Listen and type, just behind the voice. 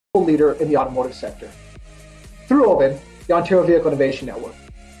leader in the automotive sector. Through OVIN, the Ontario Vehicle Innovation Network,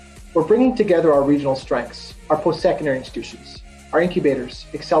 we're bringing together our regional strengths, our post-secondary institutions, our incubators,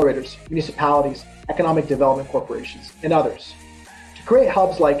 accelerators, municipalities, economic development corporations, and others to create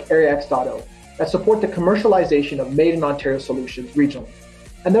hubs like Area X.0 that support the commercialization of made in Ontario solutions regionally.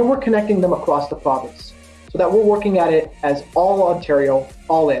 And then we're connecting them across the province so that we're working at it as all Ontario,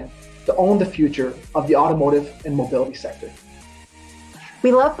 all in, to own the future of the automotive and mobility sector.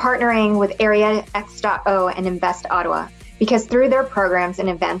 We love partnering with Area X.0 and Invest Ottawa because through their programs and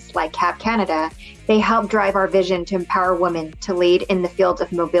events like CAV Canada, they help drive our vision to empower women to lead in the field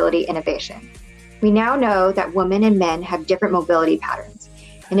of mobility innovation. We now know that women and men have different mobility patterns.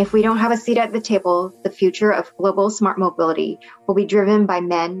 And if we don't have a seat at the table, the future of global smart mobility will be driven by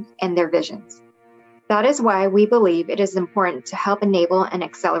men and their visions. That is why we believe it is important to help enable and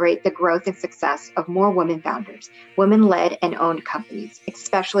accelerate the growth and success of more women founders, women-led and owned companies,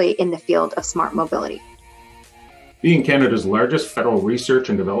 especially in the field of smart mobility. Being Canada's largest federal research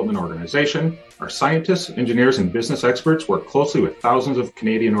and development organization, our scientists, engineers, and business experts work closely with thousands of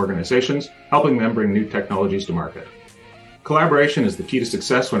Canadian organizations, helping them bring new technologies to market. Collaboration is the key to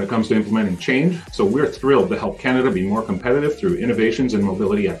success when it comes to implementing change, so we're thrilled to help Canada be more competitive through innovations in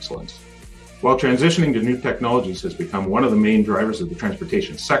mobility excellence. While transitioning to new technologies has become one of the main drivers of the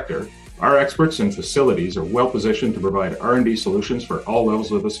transportation sector, our experts and facilities are well positioned to provide R&D solutions for all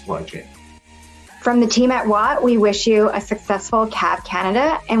levels of the supply chain. From the team at Watt, we wish you a successful CAV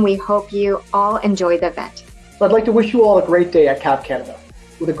Canada, and we hope you all enjoy the event. So I'd like to wish you all a great day at CAV Canada,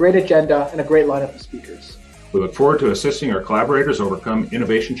 with a great agenda and a great lineup of speakers. We look forward to assisting our collaborators overcome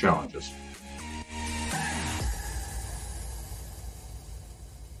innovation challenges.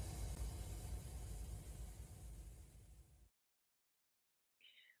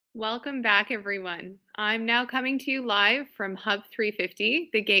 Welcome back, everyone. I'm now coming to you live from Hub 350,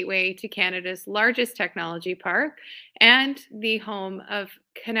 the gateway to Canada's largest technology park and the home of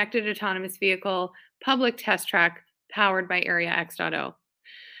connected autonomous vehicle public test track powered by Area X.0.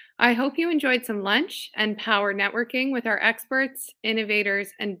 I hope you enjoyed some lunch and power networking with our experts,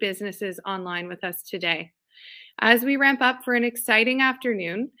 innovators, and businesses online with us today. As we ramp up for an exciting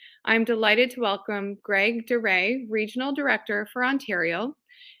afternoon, I'm delighted to welcome Greg DeRay, Regional Director for Ontario,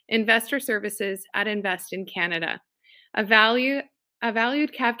 Investor Services at Invest in Canada, a valued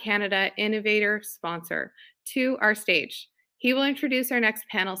CAV Canada innovator sponsor, to our stage. He will introduce our next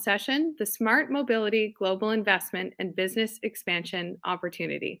panel session, the Smart Mobility Global Investment and Business Expansion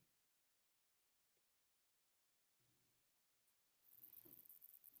Opportunity.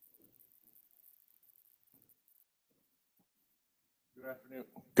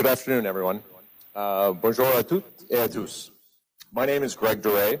 Good afternoon, everyone. Bonjour à toutes et à tous. My name is Greg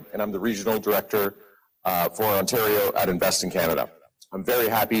DeRay, and I'm the Regional Director for Ontario at Invest in Canada. I'm very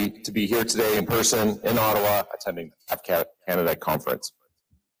happy to be here today in person in Ottawa, attending the CAV Canada conference.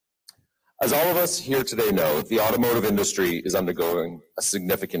 As all of us here today know, the automotive industry is undergoing a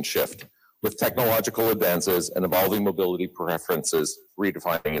significant shift, with technological advances and evolving mobility preferences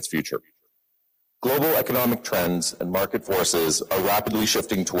redefining its future. Global economic trends and market forces are rapidly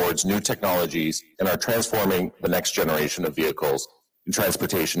shifting towards new technologies and are transforming the next generation of vehicles and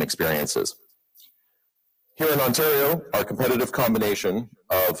transportation experiences. Here in Ontario, our competitive combination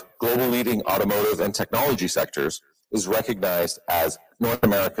of global leading automotive and technology sectors is recognized as North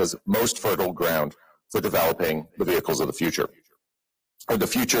America's most fertile ground for developing the vehicles of the future. The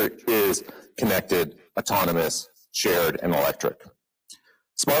future is connected, autonomous, shared, and electric.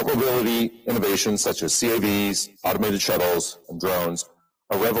 Smart mobility innovations such as CAVs, automated shuttles, and drones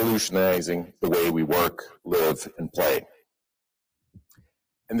are revolutionizing the way we work, live, and play.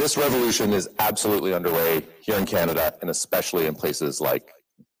 And this revolution is absolutely underway here in Canada, and especially in places like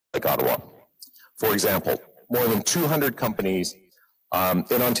Ottawa. For example, more than 200 companies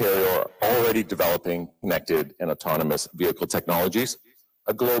in Ontario are already developing connected and autonomous vehicle technologies,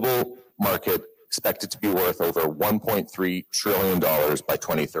 a global market expected to be worth over $1.3 trillion by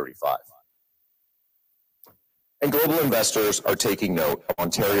 2035. And global investors are taking note of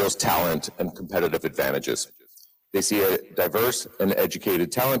Ontario's talent and competitive advantages. They see a diverse and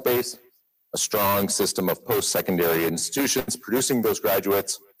educated talent base, a strong system of post-secondary institutions producing those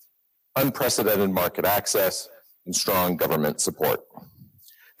graduates, unprecedented market access, and strong government support.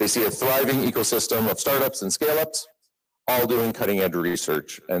 They see a thriving ecosystem of startups and scale-ups, all doing cutting-edge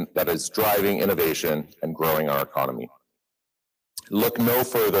research and that is driving innovation and growing our economy. Look no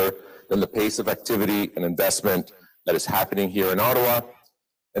further than the pace of activity and investment that is happening here in Ottawa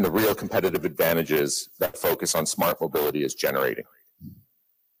and the real competitive advantages that focus on smart mobility is generating.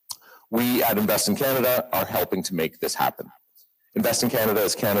 We at Invest in Canada are helping to make this happen. Invest in Canada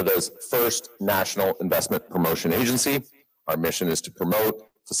is Canada's first national investment promotion agency. Our mission is to promote,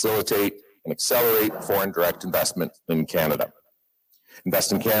 facilitate, and accelerate foreign direct investment in Canada.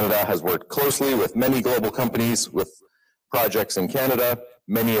 Invest in Canada has worked closely with many global companies with projects in Canada,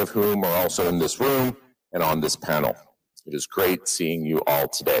 many of whom are also in this room and on this panel. It is great seeing you all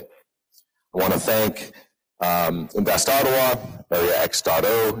today. I want to thank Invest Ottawa, Area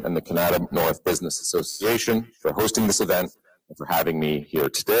X.O, and the Canada North Business Association for hosting this event and for having me here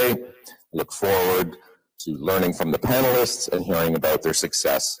today. I look forward to learning from the panelists and hearing about their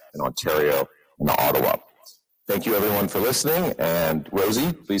success in Ontario and Ottawa. Thank you everyone for listening, and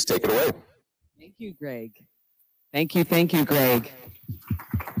Rosey, please take it away. Thank you, Greg. Thank you, Greg.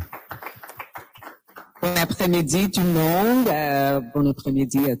 Bon après-midi tout le monde. Bon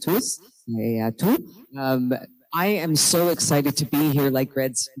après-midi à tous et à tous. I am so excited to be here. Like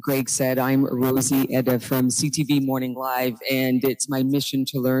Greg said, I'm Rosey Edeh from CTV Morning Live, and it's my mission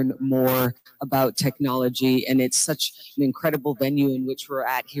to learn more about technology. And it's such an incredible venue in which we're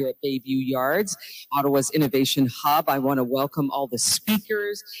at here at Bayview Yards, Ottawa's Innovation Hub. I want to welcome all the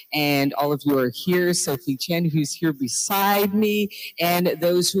speakers, and all of you are here. Sophie Chen, who's here beside me, and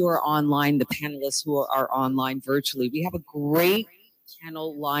those who are online, the panelists who are online virtually. We have a great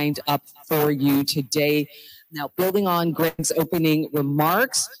panel lined up for you today. Now, building on Greg's opening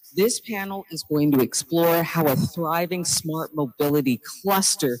remarks, this panel is going to explore how a thriving smart mobility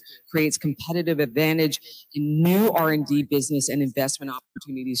cluster creates competitive advantage in new R&D business and investment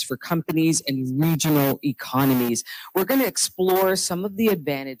opportunities for companies and regional economies. We're going to explore some of the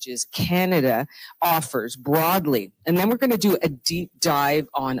advantages Canada offers broadly, and then we're going to do a deep dive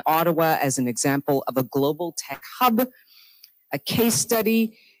on Ottawa as an example of a global tech hub, a case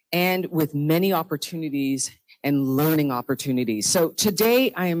study, and with many opportunities and learning opportunities. So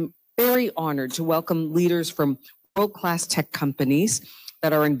today I am very honored to welcome leaders from world-class tech companies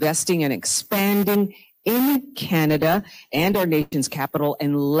that are investing and expanding in Canada and our nation's capital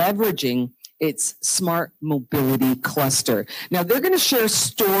and leveraging its smart mobility cluster. Now, they're going to share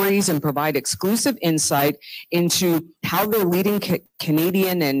stories and provide exclusive insight into how their leading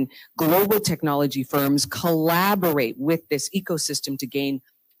Canadian and global technology firms collaborate with this ecosystem to gain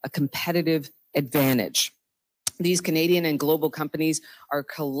a competitive advantage. These Canadian and global companies are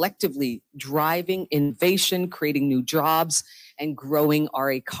collectively driving innovation, creating new jobs, and growing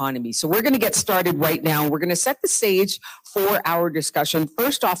our economy. So we're going to get started right now. We're going to set the stage for our discussion.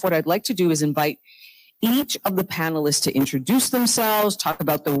 First off, what I'd like to do is invite each of the panelists to introduce themselves, talk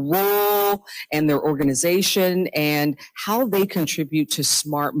about their role and their organization and how they contribute to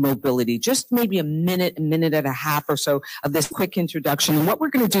smart mobility. Just maybe a minute and a half or so of this quick introduction. And what we're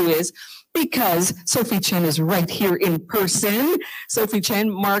going to do is, because Sophie Chen is right here in person, Sophie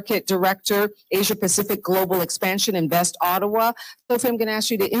Chen, Market Director, Asia Pacific Global Expansion, Invest Ottawa. Sophie, I'm going to ask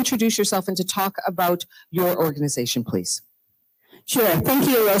you to introduce yourself and to talk about your organization, please. Sure. Thank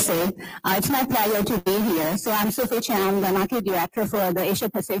you, Rosey. It's my pleasure to be here. So I'm Sophie Chen. I'm the Market Director for the Asia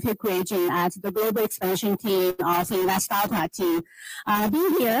Pacific region at the Global Expansion team of Invest Ottawa team.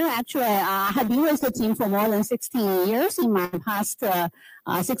 Being here, actually, I have been with the team for more than 16 years. In my past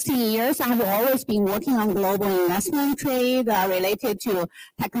 16 years, I have always been working on global investment trade related to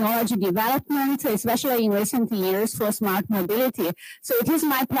technology development, especially in recent years for smart mobility. So it is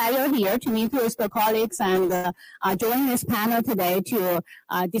my pleasure here to meet with the colleagues and join this panel today to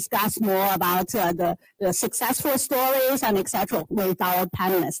discuss more about the successful stories and etc. with our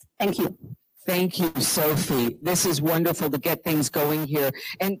panelists. Thank you. Thank you, Sophie. This is wonderful to get things going here.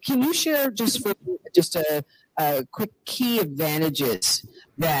 And can you share just a quick key advantages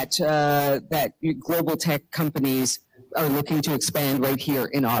that that global tech companies are looking to expand right here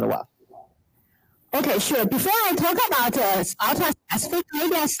in Ottawa? Okay, sure. Before I talk about Ottawa specific,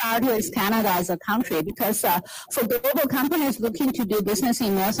 maybe I start with Canada as a country, because for global companies looking to do business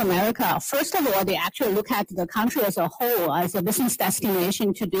in North America, first of all, they actually look at the country as a whole as a business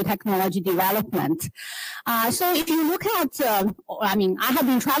destination to do technology development. So if you look at, I have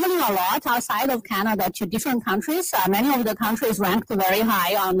been traveling a lot outside of Canada to different countries. Many of the countries ranked very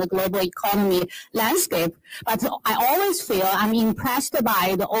high on the global economy landscape, but I always feel I'm impressed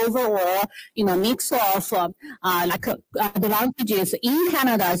by the overall, mix of advantages in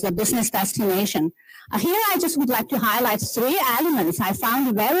Canada as a business destination. Here I just would like to highlight 3 elements I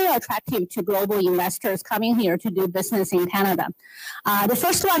found very attractive to global investors coming here to do business in Canada. The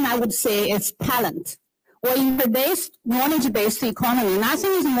first one I would say is talent. Well, in today's knowledge-based economy,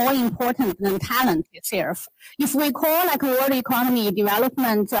 nothing is more important than talent itself. If we call world economy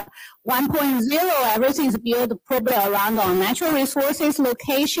development, 1.0, everything is built probably around on natural resources,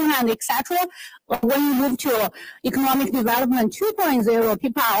 location, and etc. When you move to economic development 2.0,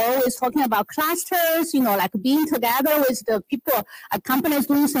 people are always talking about clusters, like being together with the people, companies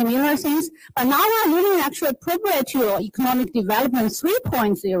doing similar things. But now we're moving actually probably to economic development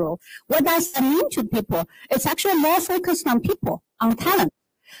 3.0. What does that mean to people? It's actually more focused on people, on talent.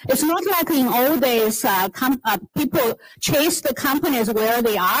 It's not like in old days, people chase the companies where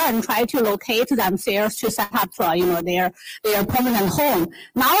they are and try to locate themselves to set up, their permanent home.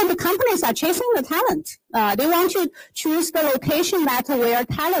 Now the companies are chasing the talent. They want to choose the location that where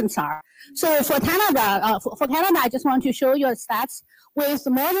talents are. So for Canada, I just want to show you stats. With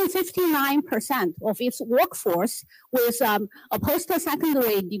more than 59% of its workforce with a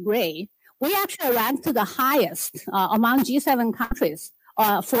post-secondary degree, we actually ranked the highest among G7 countries.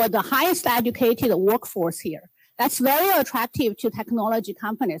 For the highest educated workforce here. That's very attractive to technology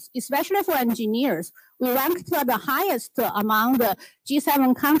companies, especially for engineers. We ranked the highest among the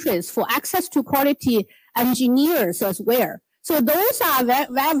G7 countries for access to quality engineers as well. So those are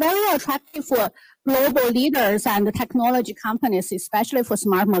very, very attractive for global leaders and technology companies, especially for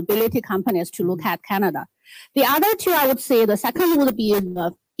smart mobility companies to look at Canada. The other two, I would say, the second would be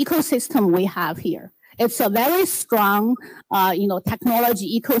the ecosystem we have here. It's a very strong,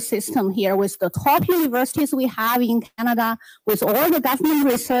 technology ecosystem here with the top universities we have in Canada, with all the government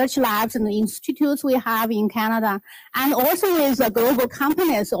research labs and the institutes we have in Canada, and also with the global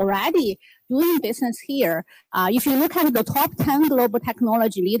companies already doing business here. If you look at the top 10 global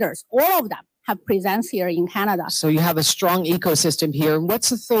technology leaders, all of them have presence here in Canada. So you have a strong ecosystem here. What's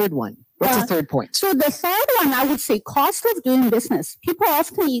the third one? What's the third point? So the third one, I would say cost of doing business. People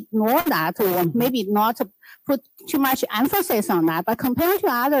often ignore that or maybe not put too much emphasis on that. But compared to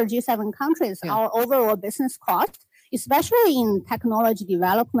other G7 countries, our overall business cost, especially in technology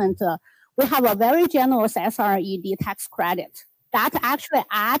development, we have a very generous SRED tax credit. That actually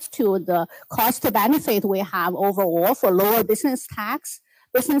adds to the cost benefit we have overall for lower business tax,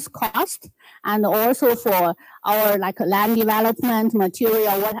 business cost, and also for our land development,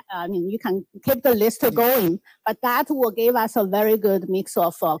 material, you can keep the list going, but that will give us a very good mix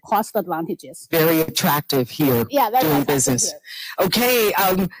of cost advantages. Very attractive here doing business. Here. Okay,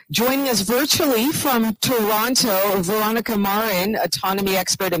 joining us virtually from Toronto, Veronica Marin, Autonomy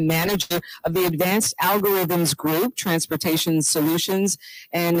expert and manager of the Advanced Algorithms Group, Transportation Solutions,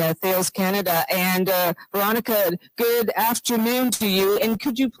 and Thales Canada. And Veronica, good afternoon to you. And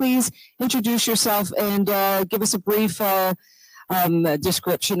could you please introduce yourself and give us a brief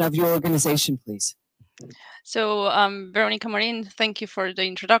description of your organization, please? So Veronica Marin, thank you for the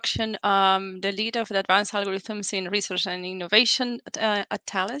introduction. The lead of the advanced algorithms in research and innovation at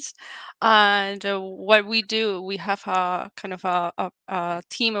Thales. And what we do, we have a kind of a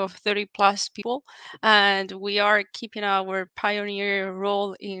team of 30 plus people, and we are keeping our pioneer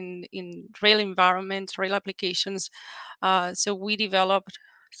role in rail environments, rail applications. So we developed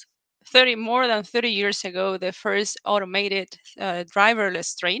more than 30 years ago, the first automated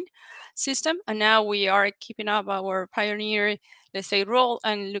driverless train system. And now we are keeping up our pioneer, let's say, role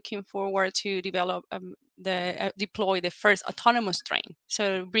and looking forward to develop deploy the first autonomous train.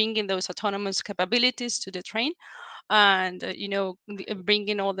 So bringing those autonomous capabilities to the train and,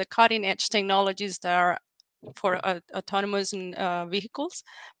 bringing all the cutting edge technologies that are for autonomous vehicles,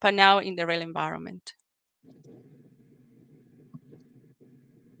 but now in the rail environment.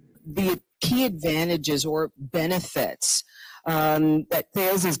 The key advantages or benefits that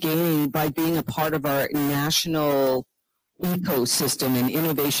Thales is gaining by being a part of our national ecosystem and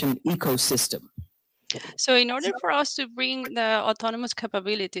innovation ecosystem. So in order for us to bring the autonomous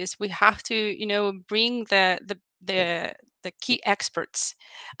capabilities, we have to, bring the key experts.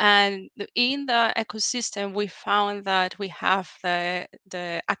 And in the ecosystem, we found that we have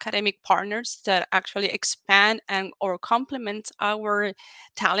the academic partners that actually expand and or complement our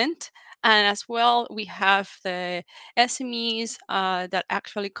talent. And as well, we have the SMEs that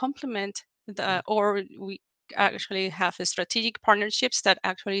actually complement we actually have the strategic partnerships that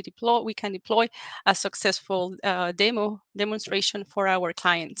actually we can deploy a successful demonstration for our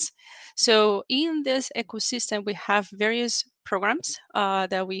clients. So in this ecosystem, we have various programs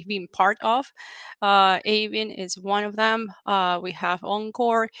that we've been part of. AVIN is one of them. We have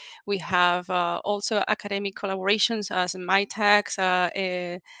Encore. We have also academic collaborations as MyTax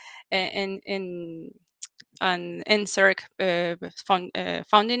and NSERC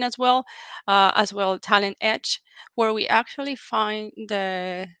funding as well Talent Edge, where we actually find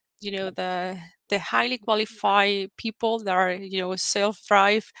the highly qualified people that are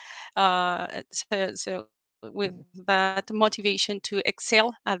self-drive, so that motivation to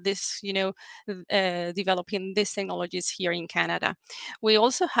excel at this, developing these technologies here in Canada. We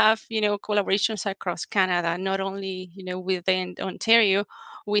also have, collaborations across Canada, not only, within Ontario.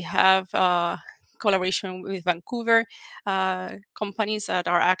 We have collaboration with Vancouver, companies that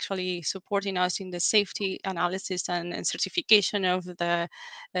are actually supporting us in the safety analysis and certification of the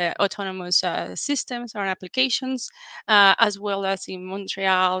autonomous systems or applications, as well as in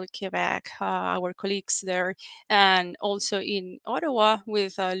Montreal, Quebec, our colleagues there, and also in Ottawa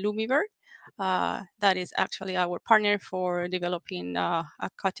with Lumiver. That is actually our partner for developing a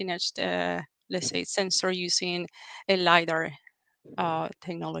cutting-edge, let's say, sensor using a LiDAR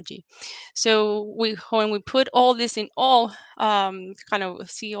technology. So when we put all this in all, kind of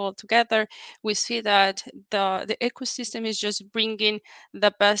see all together, we see that the ecosystem is just bringing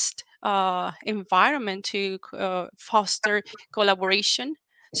the best environment to foster collaboration,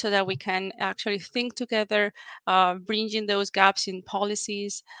 so that we can actually think together, bridging those gaps in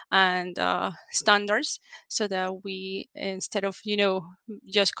policies and standards, so that we, instead of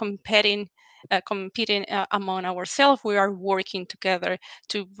just competing among ourselves, we are working together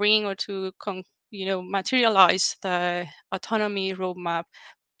to bring or to materialize the autonomy roadmap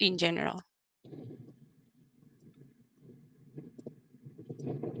in general.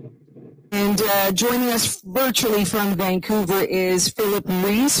 And joining us virtually from Vancouver is Philip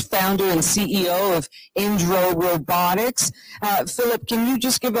Reece, founder and CEO of InDro Robotics. Philip, can you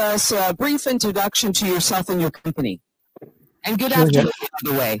just give us a brief introduction to yourself and your company? And good afternoon,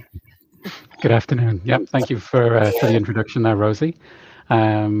 by the way. Good afternoon. Yep, thank you for the introduction there, Rosey.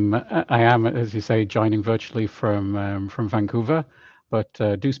 I am, as you say, joining virtually from Vancouver, but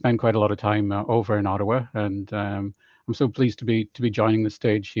do spend quite a lot of time over in Ottawa, and I'm so pleased to be joining the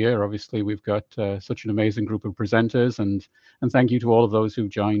stage here. Obviously, we've got such an amazing group of presenters, and thank you to all of those who've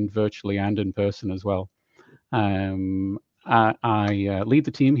joined virtually and in person as well. I lead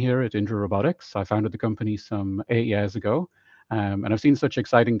the team here at InDro Robotics. I founded the company some 8 years ago. And I've seen such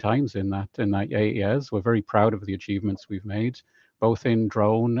exciting times in that 8 years. We're very proud of the achievements we've made, both in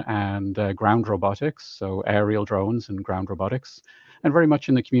drone and ground robotics, so aerial drones and ground robotics, and very much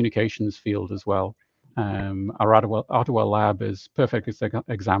in the communications field as well. Our Ottawa lab is a perfect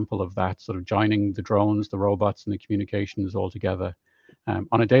example of that, sort of joining the drones, the robots, and the communications all together.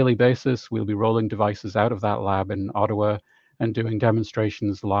 On a daily basis, we'll be rolling devices out of that lab in Ottawa and doing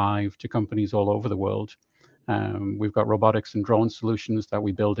demonstrations live to companies all over the world. We've got robotics and drone solutions that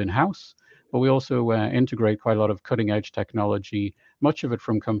we build in-house, but we also integrate quite a lot of cutting-edge technology, much of it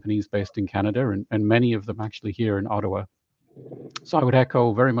from companies based in Canada, and many of them actually here in Ottawa. So I would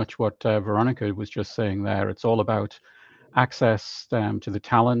echo very much what Veronica was just saying there. It's all about access to the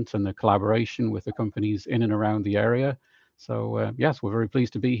talent and the collaboration with the companies in and around the area. So yes, we're very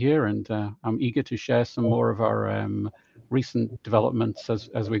pleased to be here, and I'm eager to share some more of our recent developments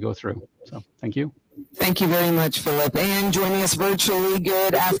as we go through. So thank you. Thank you very much, Philip. And joining us virtually,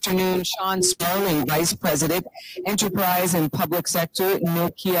 good afternoon, Shawn Sparling, Vice President, Enterprise and Public Sector,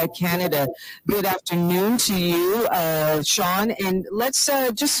 Nokia Canada. Good afternoon to you, Shawn. And let's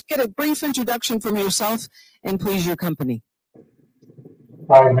just get a brief introduction from yourself and please your company.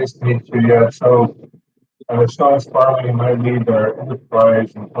 Hi, nice to meet you. Yeah, so Shawn Sparling and I lead our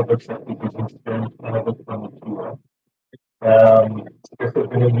Enterprise and Public Sector business here in Canada from Nokia. I've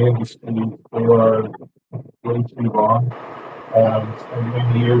been in the industry for way too long. Spent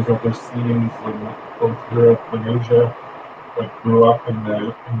many years overseas in both Europe and Asia, but grew up in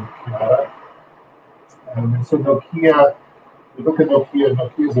Canada. And so Nokia, we look at Nokia.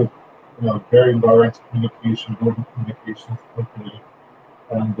 Nokia is a very large global communications company,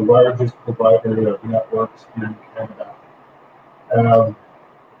 and the largest provider of networks here in Canada. And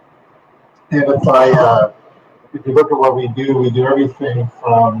if you look at what we do everything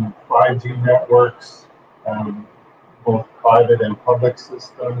from 5G networks, both private and public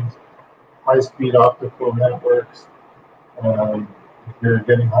systems, high-speed optical networks. If you're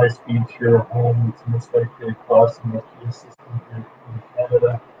getting high speed to your home, it's most likely across the Nokia system here in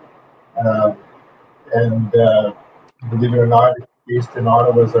Canada. Believe it or not, based in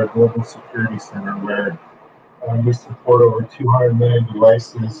Ottawa is our global security center, where we support over 200 million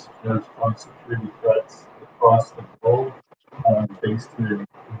devices for respond security threats across the globe, based here in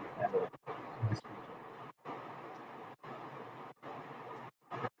Canada.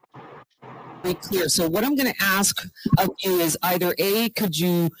 Very clear. So what I'm going to ask of you is either A, could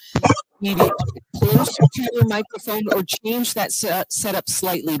you maybe closer to your microphone or change that setup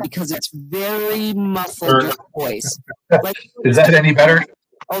slightly because it's very muffled, your voice. Is that any better?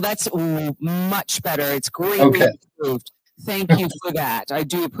 Oh, that's much better. It's greatly improved. Thank you for that. I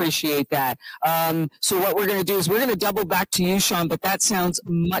do appreciate that. So what we're going to do is we're going to double back to you, Shawn, but that sounds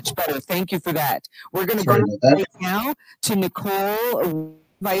much better. Thank you for that. We're going to go right now to Nicole,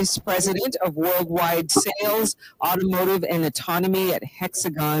 Vice President of Worldwide Sales, Automotive, and Autonomy at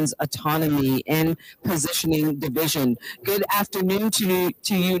Hexagon's Autonomy and Positioning Division. Good afternoon to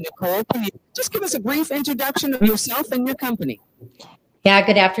you, Nicole. Can you just give us a brief introduction of yourself and your company? Yeah,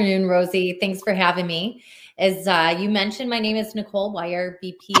 good afternoon, Rosey. Thanks for having me. As you mentioned, my name is Nicole Waier,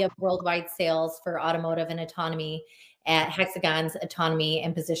 VP of Worldwide Sales for Automotive and Autonomy at Hexagon's Autonomy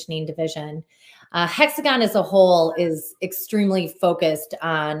and Positioning Division. Hexagon as a whole is extremely focused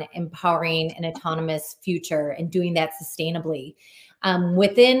on empowering an autonomous future and doing that sustainably.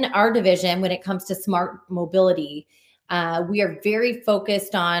 Within our division, when it comes to smart mobility, we are very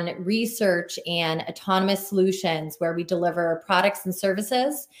focused on research and autonomous solutions where we deliver products and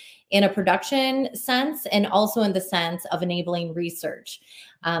services in a production sense and also in the sense of enabling research.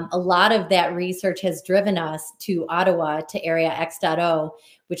 A lot of that research has driven us to Ottawa, to Area X.0,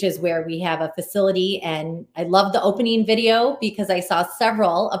 which is where we have a facility. And I love the opening video because I saw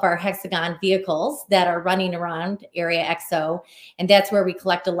several of our Hexagon vehicles that are running around Area X.0. And that's where we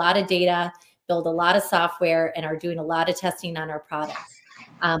collect a lot of data, build a lot of software, and are doing a lot of testing on our products.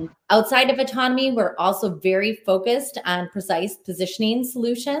 Outside of autonomy, we're also very focused on precise positioning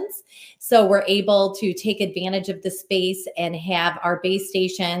solutions. So we're able to take advantage of the space and have our base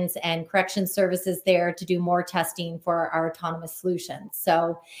stations and correction services there to do more testing for our autonomous solutions.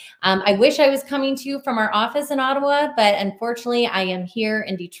 So I wish I was coming to you from our office in Ottawa, but unfortunately I am here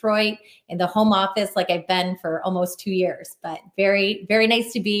in Detroit in the home office like I've been for almost 2 years, but very, very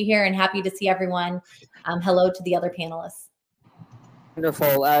nice to be here and happy to see everyone. Hello to the other panelists.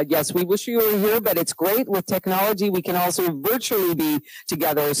 Wonderful. Yes, we wish you were here, but it's great with technology. We can also virtually be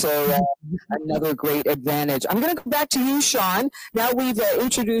together. So another great advantage. I'm going to go back to you, Shawn. Now we've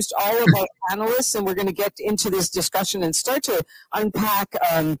introduced all of our panelists, and we're going to get into this discussion and start to unpack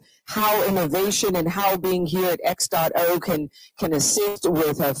how innovation and how being here at X.0 can assist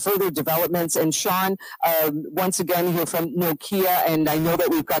with further developments. And Shawn, once again, here from Nokia, and I know that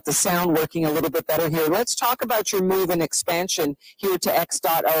we've got the sound working a little bit better here. Let's talk about your move and expansion here to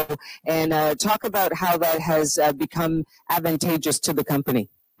X.0 and talk about how that has become advantageous to the company.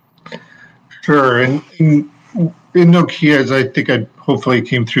 Sure. And in Nokia, as I think I hopefully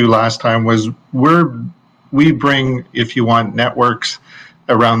came through last time, was we bring, if you want, networks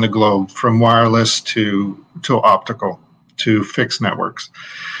around the globe, from wireless to optical to fixed networks.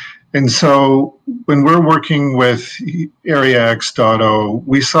 And so when we're working with Area X.0,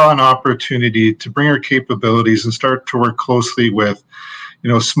 we saw an opportunity to bring our capabilities and start to work closely with,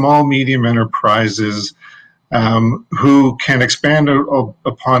 small, medium enterprises who can expand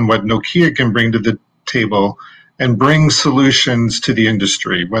upon what Nokia can bring to the table and bring solutions to the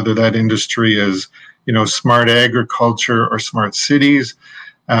industry, whether that industry is, smart agriculture or smart cities.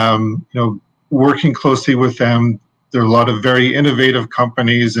 Working closely with them. There are a lot of very innovative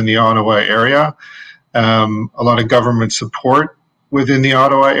companies in the Ottawa area, a lot of government support within the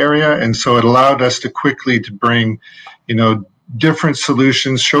Ottawa area, and so it allowed us to quickly to bring, different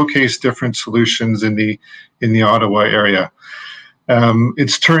solutions, showcase different solutions in the Ottawa area.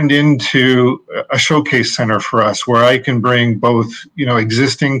 It's turned into a showcase center for us, where I can bring both,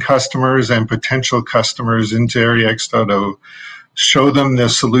 existing customers and potential customers into Area X.0, show them the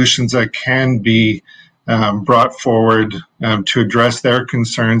solutions that can be brought forward to address their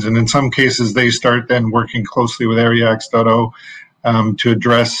concerns. And in some cases, they start then working closely with Area X.0 to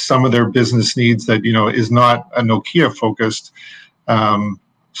address some of their business needs that, is not a Nokia-focused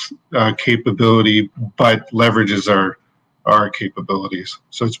capability, but leverages our capabilities.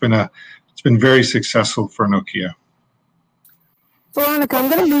 So it's been very successful for Nokia. Veronica, I'm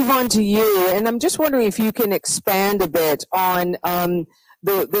going to move on to you, and I'm just wondering if you can expand a bit on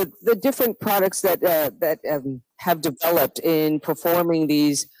the different products that have developed in performing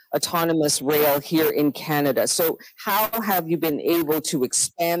these autonomous rail here in Canada. So how have you been able to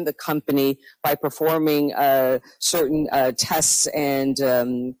expand the company by performing certain tests and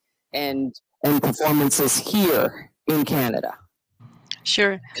performances here in Canada?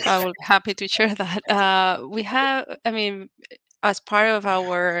 Sure, I will be happy to share that. We have, as part of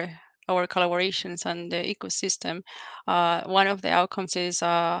our collaborations and the ecosystem, one of the outcomes is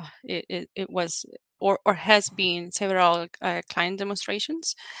it was or has been several client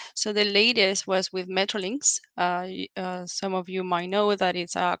demonstrations. So the latest was with Metrolinx. Some of you might know that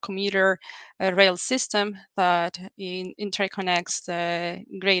it's a commuter rail system that interconnects the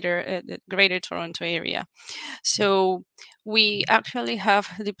greater Toronto area. So we actually have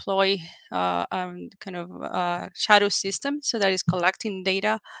deployed kind of shadow system, so that is collecting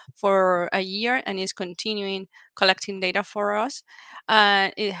data for a year and is continuing collecting data for us.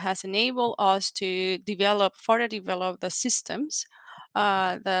 And it has enabled us to further develop the systems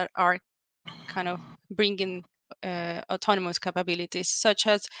that are kind of bringing autonomous capabilities, such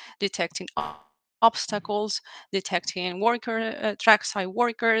as detecting obstacles, detecting trackside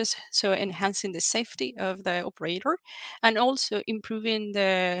workers, so enhancing the safety of the operator, and also improving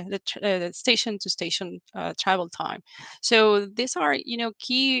the station-to-station travel time. So these are,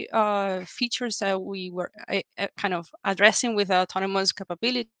 key features that we were kind of addressing with autonomous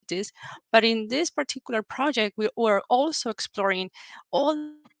capabilities. But in this particular project, we were also exploring all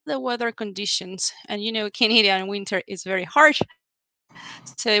the weather conditions, and Canadian winter is very harsh,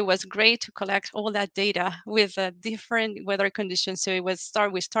 so it was great to collect all that data with different weather conditions. So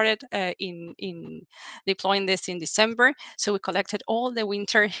we started in deploying this in December, so we collected all the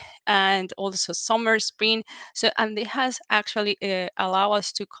winter and also summer, spring. And it has actually allow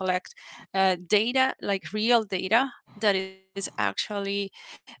us to collect data, like real data, that is actually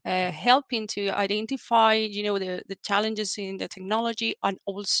helping to identify, the challenges in the technology, and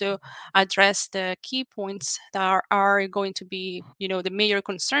also address the key points that are going to be, the major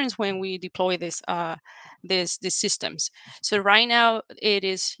concerns when we deploy these systems. So right now it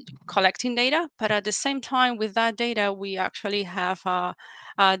is collecting data, but at the same time with that data, we actually have a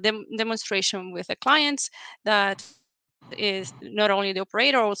demonstration with the clients that is not only the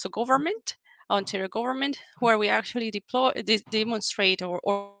operator, also government, Ontario government, where we actually demonstrate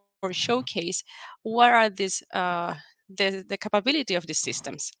or showcase what are the capability of these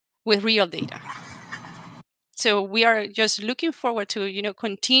systems with real data. So we are just looking forward to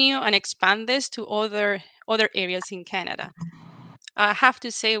continue and expand this to other areas in Canada. I have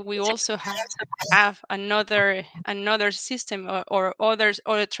to say we also have another system or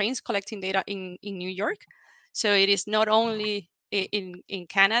other trains collecting data in New York. So it is not only in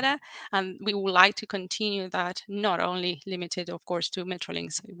Canada, and we would like to continue that, not only limited, of course, to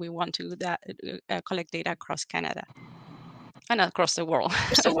Metrolinx. We want to collect data across Canada and across the world.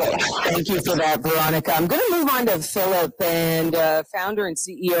 Thank you for that, Veronica. I'm going to move on to Philip, and founder and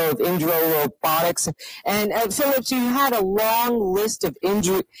CEO of InDro Robotics. And Philip, you had a long list of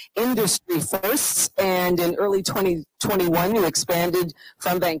industry firsts, and in early 2021, you expanded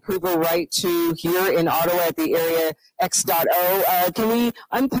from Vancouver right to here in Ottawa at the area X.O. Can we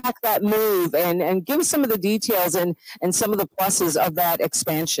unpack that move and give us some of the details and some of the pluses of that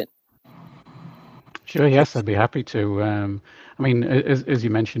expansion? Sure, yes, I'd be happy to. I mean, as you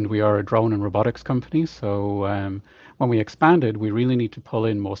mentioned, we are a drone and robotics company. So when we expanded, we really need to pull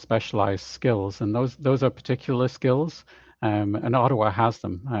in more specialized skills. And those are particular skills. And Ottawa has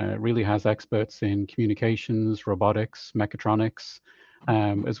them. It really has experts in communications, robotics, mechatronics,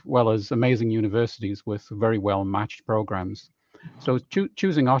 as well as amazing universities with very well matched programs. So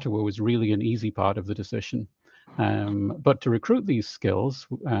choosing Ottawa was really an easy part of the decision. But to recruit these skills,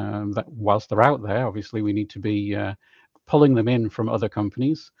 that whilst they're out there, obviously we need to be pulling them in from other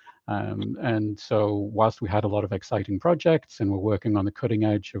companies. And so whilst we had a lot of exciting projects and we're working on the cutting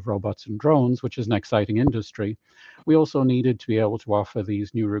edge of robots and drones, which is an exciting industry, we also needed to be able to offer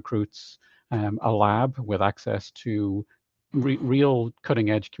these new recruits a lab with access to real cutting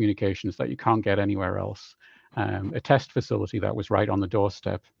edge communications that you can't get anywhere else, a test facility that was right on the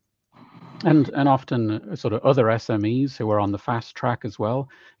doorstep. And often sort of other SMEs who are on the fast track as well.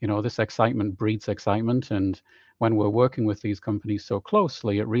 This excitement breeds excitement. And when we're working with these companies so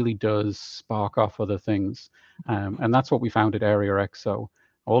closely, it really does spark off other things. And that's what we found at Area XO.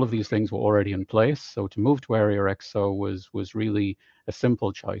 All of these things were already in place. So to move to Area XO was really a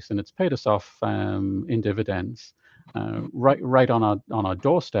simple choice. And it's paid us off in dividends. Right on our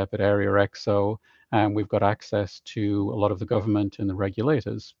doorstep at Area XO, we've got access to a lot of the government and the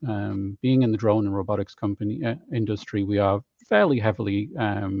regulators. Being in the drone and robotics industry, we are fairly heavily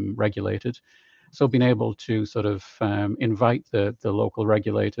regulated. So being able to sort of invite the local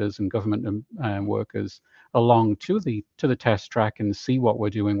regulators and government workers along to the test track and see what we're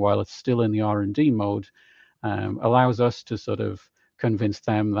doing while it's still in the R&D mode allows us to sort of convince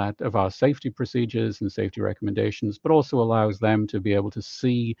them that of our safety procedures and safety recommendations, but also allows them to be able to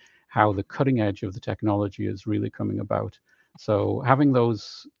see how the cutting edge of the technology is really coming about. So having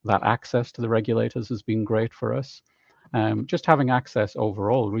that access to the regulators has been great for us. Just having access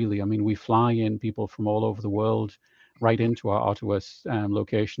overall, really. I mean, we fly in people from all over the world right into our Ottawa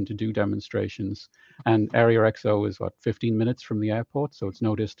location to do demonstrations. And Area XO is 15 minutes from the airport, so it's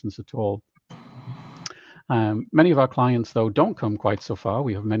no distance at all. Many of our clients, though, don't come quite so far.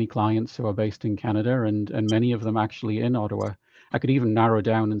 We have many clients who are based in Canada and many of them actually in Ottawa. I could even narrow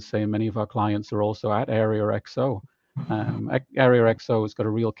down and say many of our clients are also at Area XO. Area XO has got a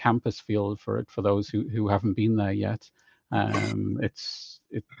real campus feel for it for those who haven't been there yet.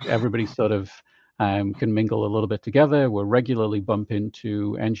 Everybody sort of can mingle a little bit together. We'll regularly bump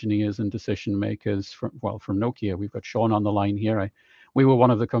into engineers and decision makers from Nokia. We've got Shawn on the line here. We were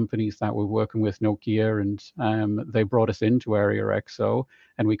one of the companies that were working with Nokia, and they brought us into Area XO,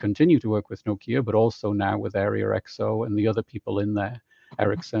 and we continue to work with Nokia, but also now with Area XO and the other people in there,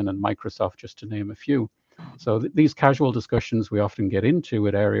 Ericsson and Microsoft, just to name a few. So these casual discussions we often get into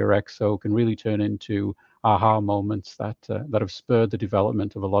at Area XO can really turn into aha moments that have spurred the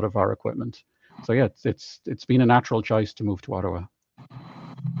development of a lot of our equipment. So yeah, it's been a natural choice to move to Ottawa.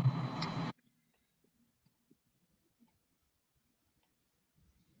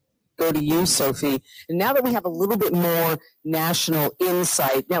 Go to you, Sophie. And now that we have a little bit more national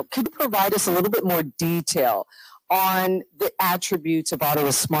insight, now could you provide us a little bit more detail on the attributes of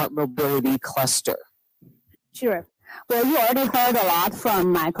Ottawa's smart mobility cluster? Sure. Well, you already heard a lot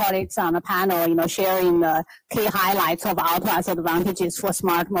from my colleagues on the panel, sharing the key highlights of Ottawa's advantages for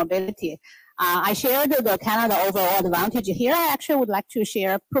smart mobility. I shared the Canada overall advantage. Here, I actually would like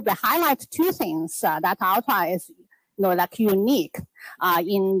to probably highlight two things that Ottawa is like unique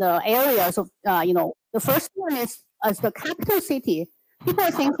in the areas of, the first one is as the capital city.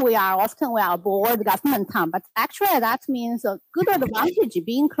 People think we are a board government town, but actually that means a good advantage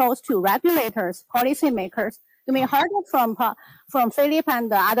being close to regulators, policymakers. You may heard it from Philip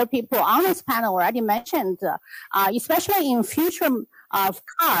and the other people on this panel already mentioned, especially in future of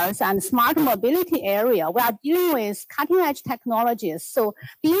cars and smart mobility area, we are dealing with cutting edge technologies. So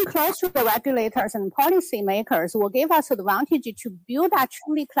being close to the regulators and policymakers will give us advantage to build a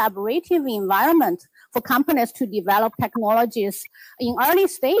truly collaborative environment for companies to develop technologies in early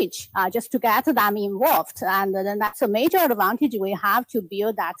stage, just to get them involved. And then that's a major advantage we have to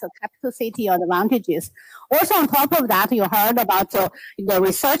build that capital city advantages. Also on top of that, you heard about the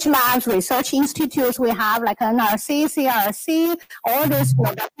research labs, research institutes we have like NRC, CRC, all these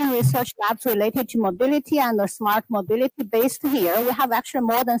research labs related to mobility and the smart mobility based here. We have actually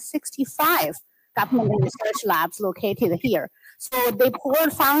more than 65 government research labs located here. So they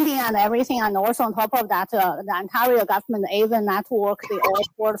poured funding and everything, and also on top of that, the Ontario government AVEN network, they all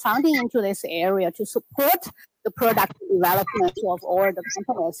poured funding into this area to support the product development of all the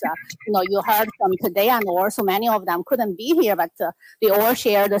companies. You heard from today, and also many of them couldn't be here, but they all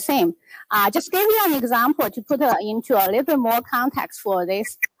share the same. Just give you an example to put into a little bit more context for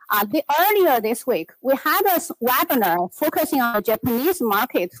this. Earlier this week, we had a webinar focusing on the Japanese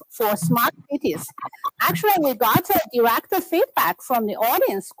market for smart cities. Actually, we got a direct feedback from the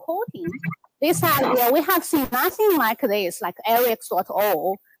audience quoting. They said, well, we have seen nothing like this, like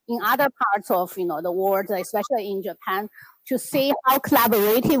Erics.0 in other parts of the world, especially in Japan, to see how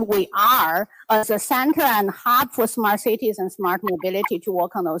collaborative we are as a center and hub for smart cities and smart mobility to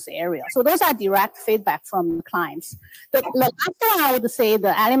work on those areas. So those are direct feedback from the clients. The last thing I would say,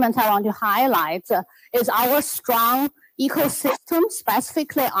 the element I want to highlight is our strong ecosystem,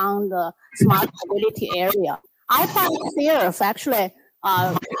 specifically on the smart mobility area. Outside itself, actually,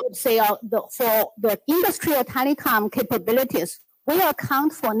 I would say for the industrial telecom capabilities, we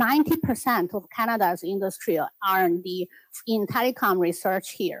account for 90% of Canada's industrial R&D in telecom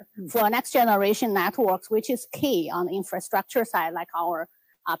research here for next generation networks, which is key on the infrastructure side, like our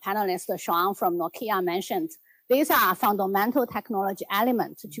panelist Shawn from Nokia mentioned. These are fundamental technology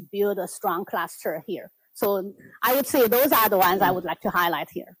elements to build a strong cluster here. So I would say those are the ones I would like to highlight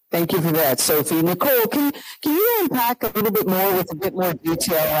here. Thank you for that, Sophie. Nicole, can you unpack a little bit more with a bit more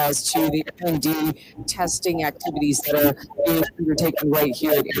detail as to the R&D testing activities that are being undertaken right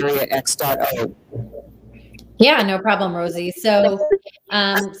here at Area X.0? Yeah, no problem, Rosey. So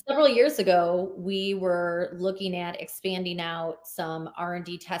several years ago, we were looking at expanding out some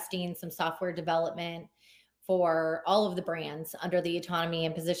R&D testing, some software development for all of the brands under the autonomy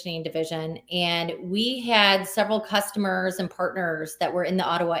and positioning division. And we had several customers and partners that were in the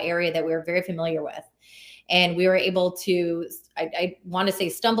Ottawa area that we were very familiar with. And we were able to, I want to say,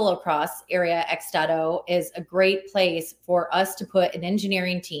 stumble across Area X.0 is a great place for us to put an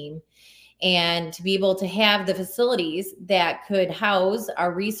engineering team and to be able to have the facilities that could house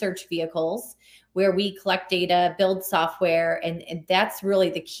our research vehicles where we collect data, build software, and that's really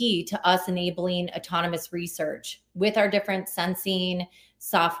the key to us enabling autonomous research with our different sensing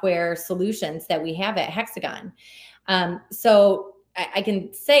software solutions that we have at Hexagon. So I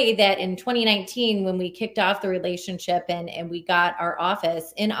can say that in 2019, when we kicked off the relationship and we got our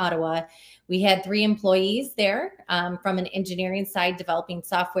office in Ottawa, we had 3 employees there from an engineering side developing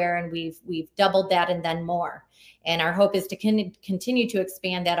software, and we've doubled that and then more. And our hope is to continue to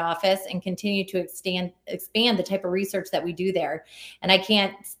expand that office and continue to expand the type of research that we do there. And I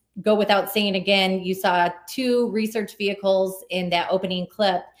can't go without saying again, you saw 2 research vehicles in that opening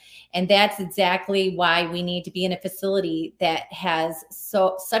clip. And that's exactly why we need to be in a facility that has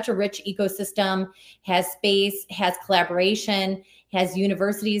such a rich ecosystem, has space, has collaboration, has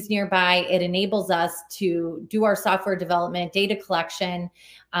universities nearby. It enables us to do our software development, data collection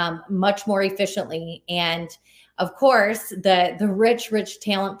much more efficiently. And of course, the rich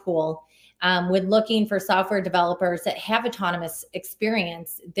talent pool. When looking for software developers that have autonomous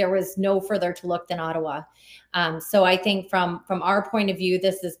experience, there was no further to look than Ottawa. So I think from our point of view,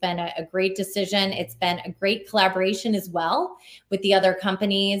 this has been a great decision. It's been a great collaboration as well with the other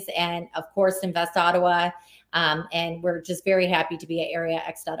companies and, of course, Invest Ottawa. And we're just very happy to be at Area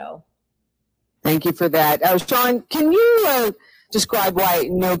X.0. Thank you for that. Shawn, can you describe why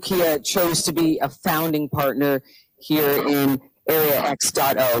Nokia chose to be a founding partner here in Area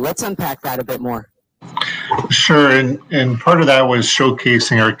X.0? Let's unpack that a bit more. Sure, and part of that was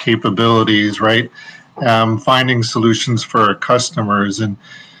showcasing our capabilities, right? Finding solutions for our customers. And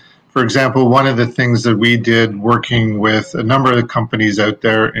for example, one of the things that we did working with a number of the companies out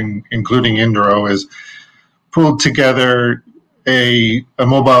there, including InDro, is pulled together a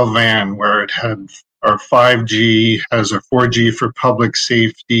mobile van where it had our 5G, has our 4G for public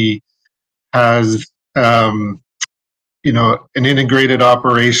safety, has an integrated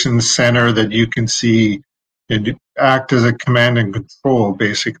operations center that you can see and act as a command and control,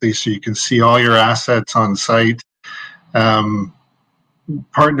 basically, so you can see all your assets on site. Partnering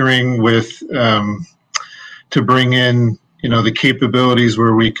with to bring in the capabilities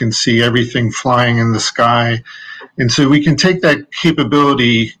where we can see everything flying in the sky, and so we can take that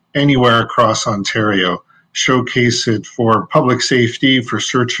capability anywhere across Ontario, showcase it for public safety, for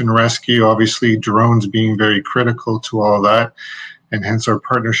search and rescue, obviously drones being very critical to all that, and hence our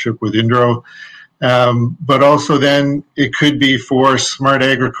partnership with InDro. But also then it could be for smart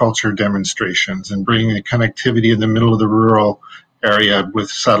agriculture demonstrations and bringing the connectivity in the middle of the rural area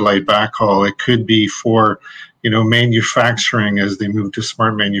with satellite backhaul. It could be for, manufacturing as they move to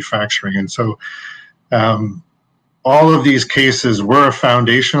smart manufacturing. And so all of these cases were a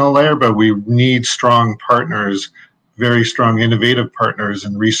foundational layer, but we need strong partners, very strong innovative partners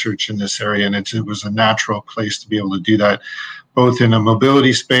in research in this area. And it was a natural place to be able to do that, both in a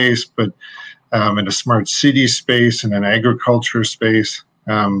mobility space, but in a smart city space and an agriculture space.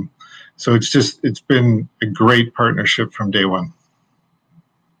 So it's been a great partnership from day one.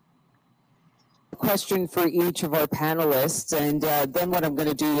 Question for each of our panelists, and then what I'm going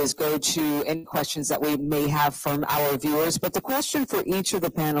to do is go to any questions that we may have from our viewers. But the question for each of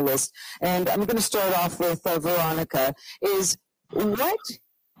the panelists, and I'm going to start off with Veronica, is what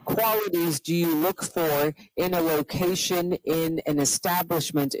qualities do you look for in a location, in an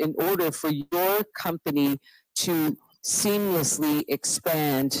establishment, in order for your company to seamlessly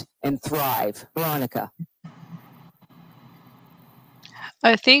expand and thrive? Veronica.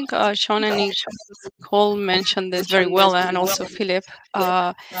 I think Shawn and Nicole mentioned this very well, and also Philip.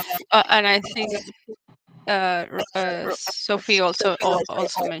 And I think Sophie also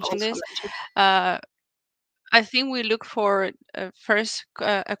mentioned this. I think we look for first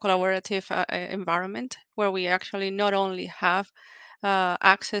a collaborative environment where we actually not only have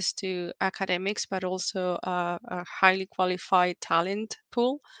access to academics, but also a highly qualified talent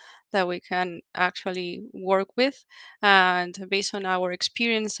pool that we can actually work with. And based on our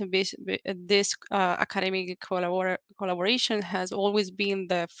experience, this academic collaboration has always been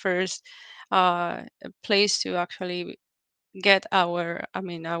the first place to actually get our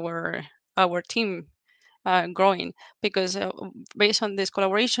team growing, because based on these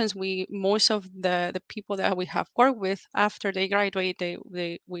collaborations, most of the people that we have worked with after they graduate,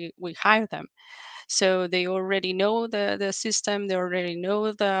 we hire them. So they already know the system, they already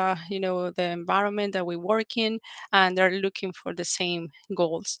know the environment that we work in, and they're looking for the same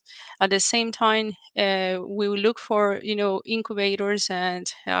goals. At the same time, we will look for incubators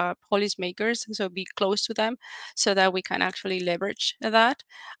and policymakers, so be close to them so that we can actually leverage that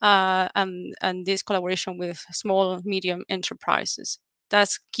and this collaboration with small, medium enterprises.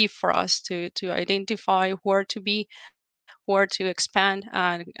 That's key for us to identify where to be, where to expand,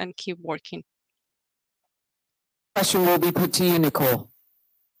 and keep working. Question will be put to you, Nicole.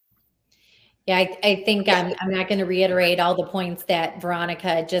 Yeah, I think I'm not going to reiterate all the points that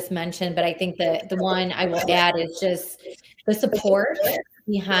Veronica just mentioned, but I think the one I will add is just the support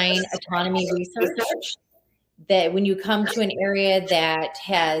behind autonomy research, that when you come to an area that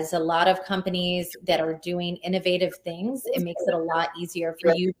has a lot of companies that are doing innovative things, it makes it a lot easier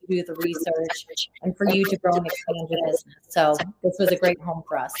for you to do the research and for you to grow and expand your business. So this was a great home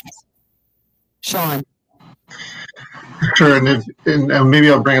for us. Shawn. Sure, and maybe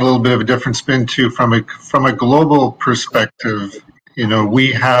I'll bring a little bit of a different spin too from a global perspective.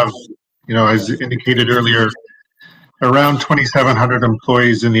 We have, as indicated earlier, around 2,700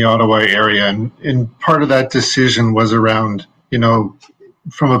 employees in the Ottawa area, and part of that decision was around,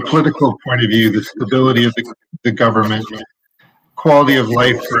 from a political point of view, the stability of the government, quality of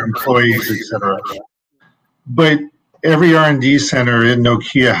life for employees, etc. But every R&D center in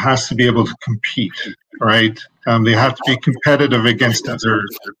Nokia has to be able to compete, right? They have to be competitive against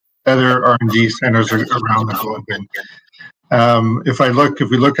other R&D centers around the globe. And if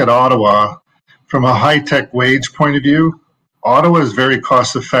we look at Ottawa, from a high-tech wage point of view, Ottawa is very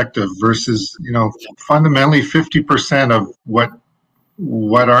cost-effective versus, fundamentally 50% of what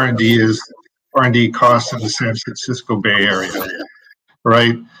R&D costs in the San Francisco Bay Area,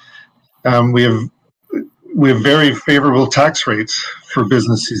 right? We have very favorable tax rates for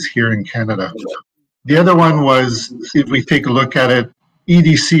businesses here in Canada. The other one was, if we take a look at it,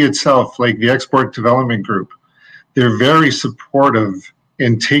 EDC itself, like the Export Development Group, they're very supportive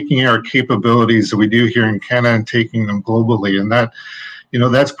in taking our capabilities that we do here in Canada and taking them globally. And that,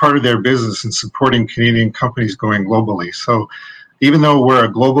 that's part of their business in supporting Canadian companies going globally. So even though we're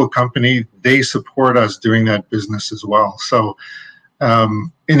a global company, they support us doing that business as well. So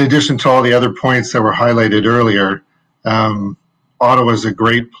in addition to all the other points that were highlighted earlier, Ottawa is a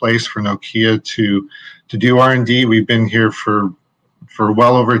great place for Nokia to do R&D. We've been here for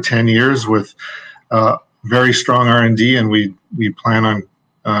well over 10 years with very strong R&D, and we plan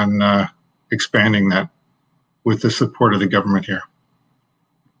on expanding that with the support of the government here.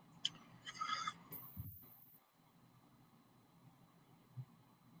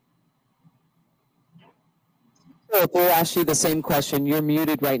 We'll ask you the same question. You're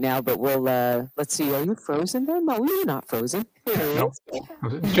muted right now, but we'll let's see. Are you frozen there? No, you're not frozen. No, I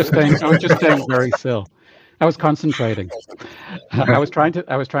was just staying very still. I was concentrating. I was trying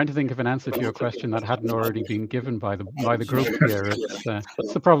to think of an answer to your question that hadn't already been given by the group here.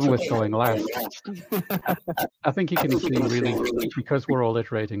 It's the problem with going last. I think you can see really, because we're all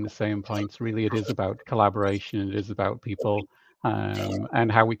iterating the same points, really it is about collaboration, it is about people,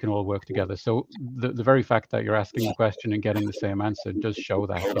 and how we can all work together. So the very fact that you're asking the question and getting the same answer does show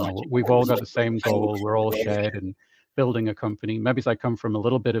that, we've all got the same goal, we're all shared in building a company. Maybe I come from a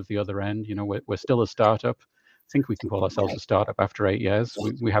little bit of the other end, we're still a startup. I think we can call ourselves a startup after 8 years.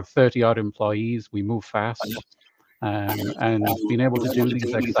 We have 30-odd employees, we move fast, and being able to do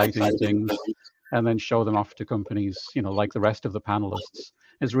these exciting things and then show them off to companies, like the rest of the panelists,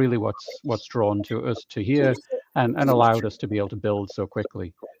 is really what's drawn to us to here and allowed us to be able to build so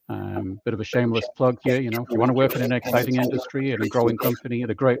quickly. Bit of a shameless plug here, if you want to work in an exciting industry and a growing company at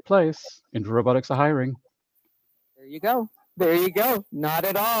a great place, InDro Robotics are hiring. There you go. There you go. Not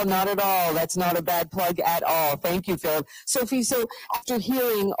at all. Not at all. That's not a bad plug at all. Thank you, Phil. Sophie, so after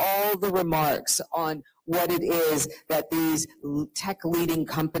hearing all the remarks on what it is that these tech leading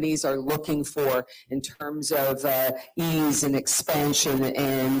companies are looking for in terms of ease and expansion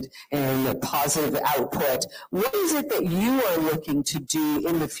and positive output, what is it that you are looking to do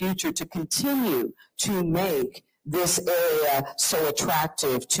in the future to continue to make this area so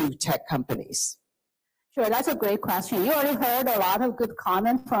attractive to tech companies? Sure, that's a great question. You already heard a lot of good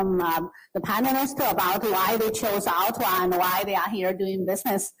comments from the panelists about why they chose Ottawa and why they are here doing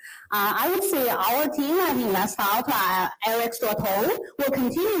business. I would say our team at Invest Ottawa, Eric.O, will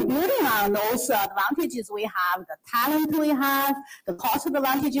continue building on those advantages we have, the talent we have, the cost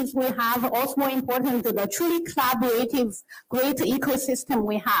advantages we have, also more important, the truly collaborative, great ecosystem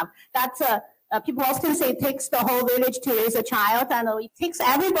we have. That's people often say it takes the whole village to raise a child, and it takes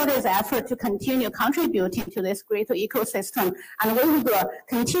everybody's effort to continue contributing to this great ecosystem. And we will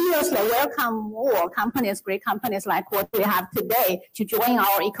continuously welcome more companies, great companies like what we have today, to join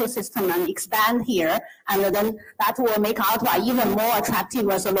our ecosystem and expand here. And then that will make Ottawa even more attractive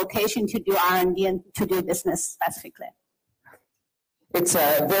as a location to do R&D and to do business specifically. It's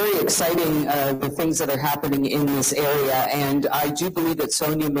very exciting, the things that are happening in this area, and I do believe that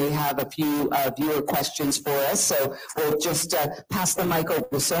Sonia may have a few viewer questions for us, so we'll just pass the mic over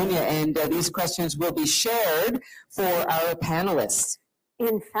to Sonia, and these questions will be shared for our panelists.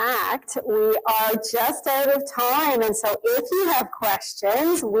 In fact, we are just out of time, and so if you have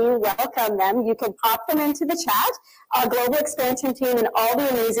questions, we welcome them. You can pop them into the chat. Our global expansion team and all the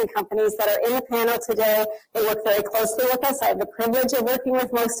amazing companies that are in the panel today, they work very closely with us. I have the privilege of working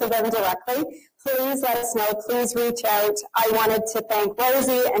with most of them directly. Please let us know. Please reach out. I wanted to thank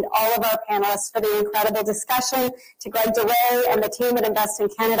Rosey and all of our panelists for the incredible discussion, to Greg DeRay and the team at Invest in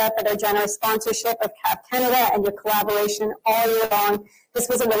Canada for their generous sponsorship of CAV Canada and your collaboration all year long. This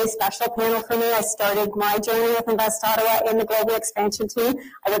was a really special panel for me. I started my journey with Invest Ottawa in the global expansion team.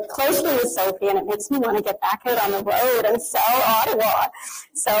 I worked closely with Sophie, and it makes me want to get back out on the road and sell Ottawa.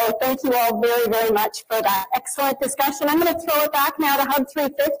 So thank you all very, very much for that excellent discussion. I'm going to throw it back now to Hub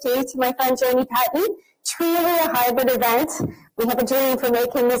 350 to my friend Jamie Patton. Truly a hybrid event. We have a dream for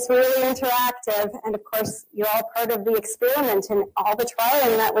making this really interactive. And of course, you're all part of the experiment and all the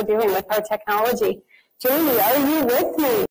trialing that we're doing with our technology. Jamie, are you with me?